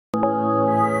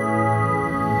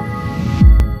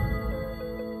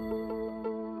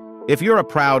If you're a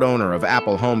proud owner of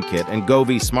Apple HomeKit and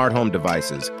Govee smart home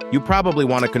devices, you probably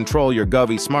want to control your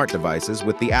Govee smart devices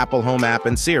with the Apple Home app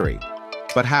and Siri.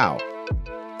 But how?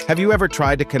 Have you ever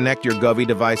tried to connect your Govee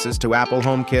devices to Apple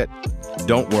HomeKit?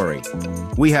 Don't worry.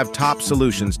 We have top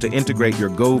solutions to integrate your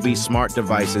Govee smart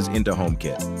devices into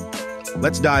HomeKit.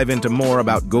 Let's dive into more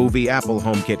about Govee Apple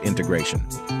HomeKit integration.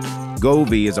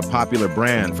 Govee is a popular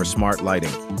brand for smart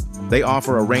lighting. They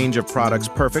offer a range of products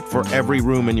perfect for every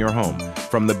room in your home,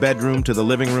 from the bedroom to the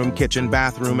living room, kitchen,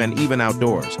 bathroom, and even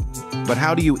outdoors. But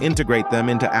how do you integrate them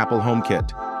into Apple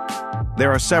HomeKit?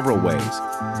 There are several ways,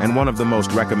 and one of the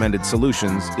most recommended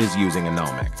solutions is using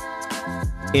Enomek.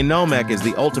 Enomek is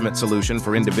the ultimate solution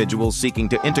for individuals seeking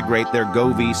to integrate their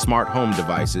Govee smart home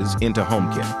devices into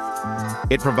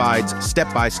HomeKit. It provides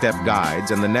step-by-step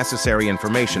guides and the necessary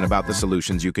information about the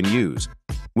solutions you can use.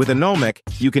 With Enomek,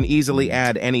 you can easily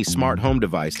add any smart home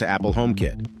device to Apple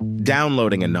HomeKit.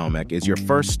 Downloading Enomek is your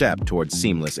first step towards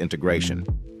seamless integration.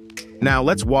 Now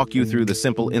let's walk you through the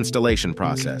simple installation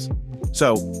process.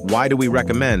 So, why do we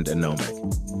recommend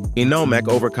Enomek? Enomek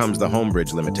overcomes the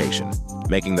homebridge limitation,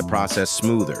 making the process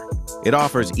smoother. It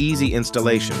offers easy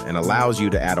installation and allows you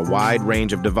to add a wide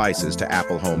range of devices to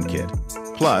Apple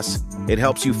HomeKit. Plus, it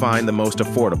helps you find the most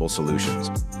affordable solutions.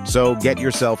 So get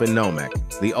yourself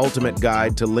Enomek, the ultimate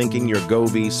guide to linking your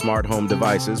Govee smart home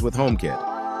devices with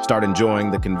HomeKit. Start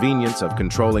enjoying the convenience of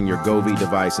controlling your Govee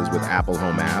devices with Apple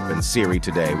Home app and Siri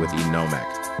today with Enomek.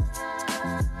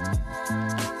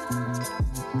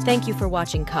 Thank you for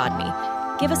watching Kodmy.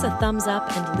 Give us a thumbs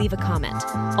up and leave a comment.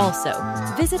 Also,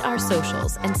 visit our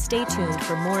socials and stay tuned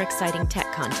for more exciting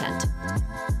tech content.